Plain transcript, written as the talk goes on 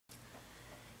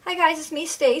Hi guys, it's me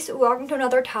Stacy. Welcome to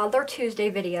another Toddler Tuesday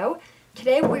video.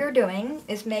 Today what we're doing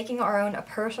is making our own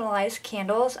personalized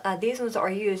candles. These ones are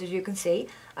used, as you can see.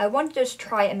 I wanted to just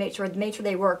try it and make sure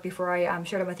they work before I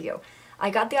shared them with you. I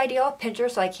got the idea off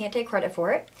Pinterest, so I can't take credit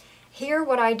for it. Here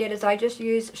what I did is I just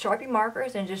used Sharpie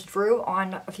markers and just drew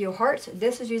on a few hearts.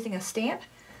 This is using a stamp,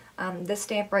 this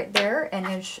stamp right there, and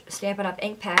then stamping up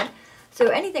ink pad.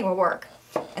 So anything will work.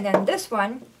 And then this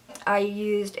one, I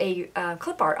used a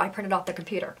clip art I printed off the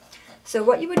computer. So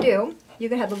what you would do, you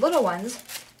can have the little ones,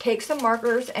 take some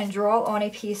markers and draw on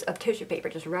a piece of tissue paper,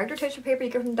 just regular tissue paper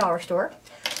you get from the dollar store.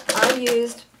 I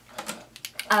used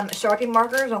Sharpie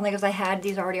markers only because I had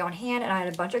these already on hand and I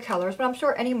had a bunch of colors, but I'm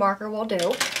sure any marker will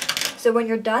do. So when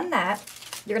you're done that,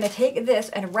 you're going to take this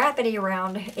and wrap it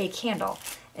around a candle.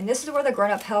 And this is where the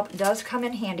grown-up help does come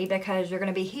in handy, because you're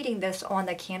going to be heating this on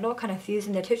the candle, kind of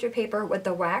fusing the tissue paper with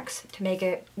the wax to make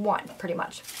it one, pretty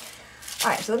much.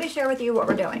 Alright, so let me share with you what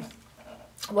we're doing.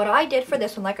 What I did for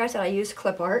this one, like I said, I used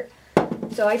clip art.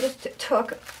 So I just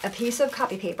took a piece of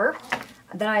copy paper,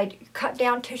 then I cut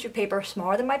down tissue paper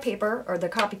smaller than my paper, or the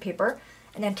copy paper,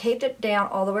 and then taped it down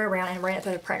all the way around and ran it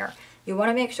through the printer. You want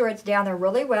to make sure it's down there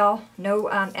really well. No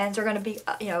ends are going to be,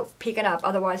 peeking up,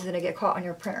 otherwise it's going to get caught on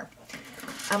your printer.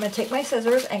 I'm going to take my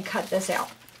scissors and cut this out.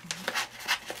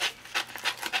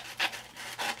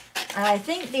 And I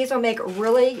think these will make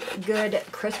really good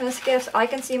Christmas gifts. I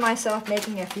can see myself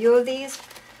making a few of these.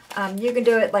 You can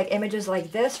do it like images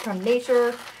like this from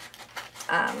nature.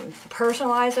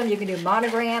 Personalize them. You can do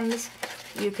monograms.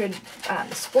 You could,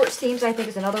 sports teams I think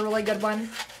is another really good one.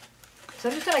 So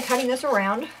I'm just kind of cutting this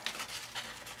around.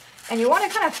 And you want to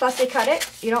kind of fussy cut it.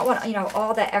 You don't want,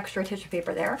 all that extra tissue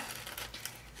paper there.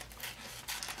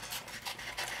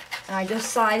 And I just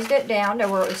sized it down to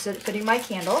where it was fitting my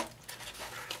candle.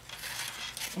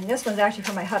 And this one's actually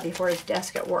for my hubby for his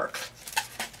desk at work.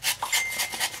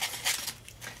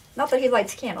 Not that he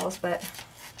lights candles, but...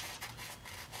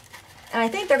 And I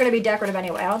think they're going to be decorative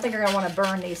anyway. I don't think you're going to want to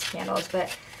burn these candles,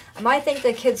 but I might think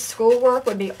the kids' schoolwork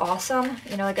would be awesome.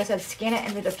 Like I said, scan it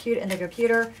into the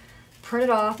computer, print it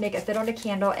off, make it fit on a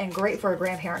candle, and great for a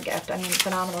grandparent gift. I mean,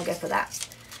 phenomenal gift for that.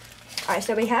 Alright,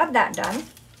 so we have that done.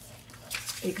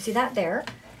 You can see that there.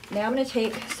 Now I'm going to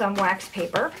take some wax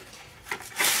paper.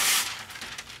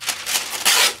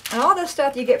 And all this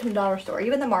stuff you get from the dollar store,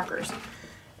 even the markers.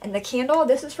 And the candle,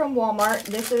 this is from Walmart.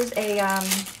 This is a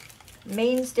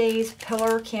Mainstays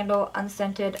Pillar Candle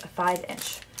Unscented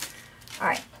 5-inch.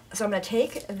 Alright, so I'm going to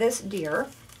take this deer,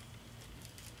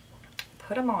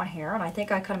 put him on here, and I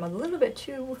think I cut him a little bit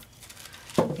too,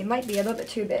 he might be a little bit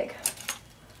too big.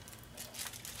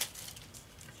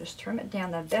 Just trim it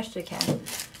down the best you can.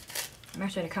 I'm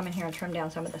actually going to come in here and trim down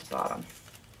some of this bottom.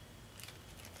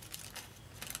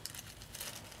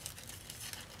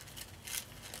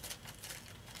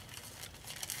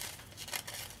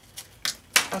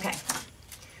 Okay.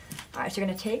 Alright, so you're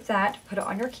going to take that, put it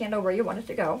on your candle where you want it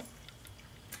to go.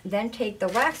 Then take the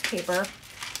wax paper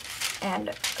and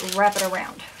wrap it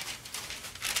around.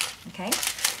 Okay?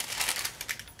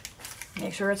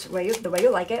 Make sure it's the way you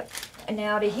like it. And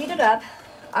now to heat it up,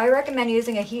 I recommend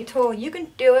using a heat tool. You can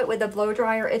do it with a blow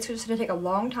dryer. It's just going to take a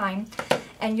long time.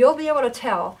 And you'll be able to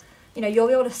tell, you'll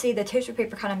be able to see the tissue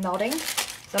paper kind of melting.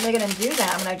 So I'm going to do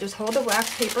that. I'm going to just hold the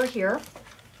wax paper here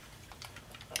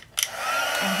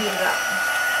and heat it up.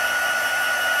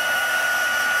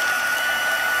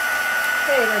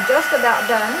 Okay, we're just about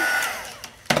done.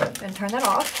 Then turn that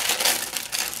off.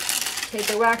 Take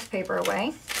the wax paper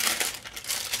away.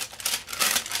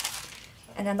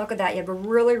 And then look at that, you have a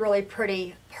really, really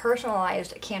pretty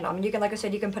personalized candle. I mean, you can, like I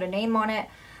said, you can put a name on it.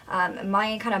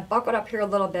 Mine kind of buckled up here a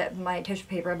little bit, my tissue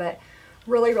paper, but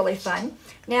really, really fun.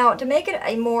 Now, to make it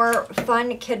a more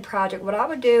fun kid project, what I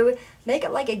would do, make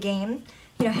it like a game.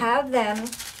 Have them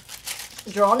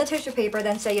draw on the tissue paper,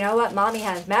 then say, you know what, Mommy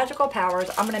has magical powers.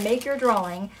 I'm going to make your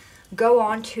drawing go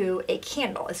onto a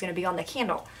candle. It's going to be on the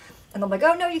candle. And they'll be like,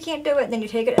 oh, no, you can't do it. And then you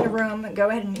take it in a room, go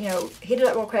ahead and, heat it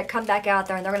up real quick, come back out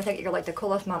there, and they're going to think you're like the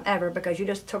coolest mom ever because you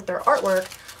just took their artwork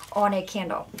on a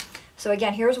candle. So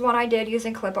again, here's one I did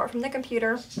using clip art from the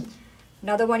computer.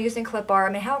 Another one using clip art.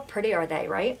 I mean, how pretty are they,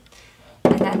 right?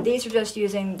 And then these are just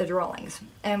using the drawings.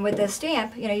 And with the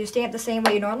stamp, you stamp the same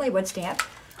way you normally would stamp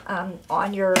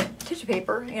on your tissue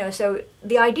paper. So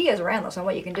the ideas are endless on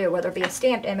what you can do, whether it be a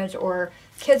stamped image or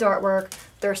kids' artwork.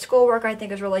 Their schoolwork, I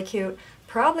think, is really cute.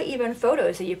 Probably even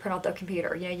photos that you print off the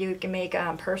computer. You can make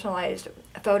personalized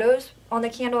photos on the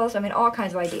candles. I mean, all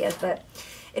kinds of ideas. But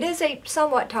it is a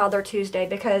somewhat Toddler Tuesday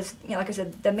because, like I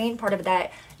said, the main part of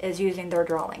that is using their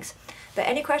drawings. But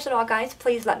any questions at all, guys,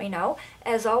 please let me know.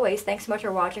 As always, thanks so much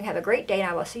for watching. Have a great day, and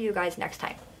I will see you guys next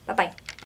time. Bye-bye.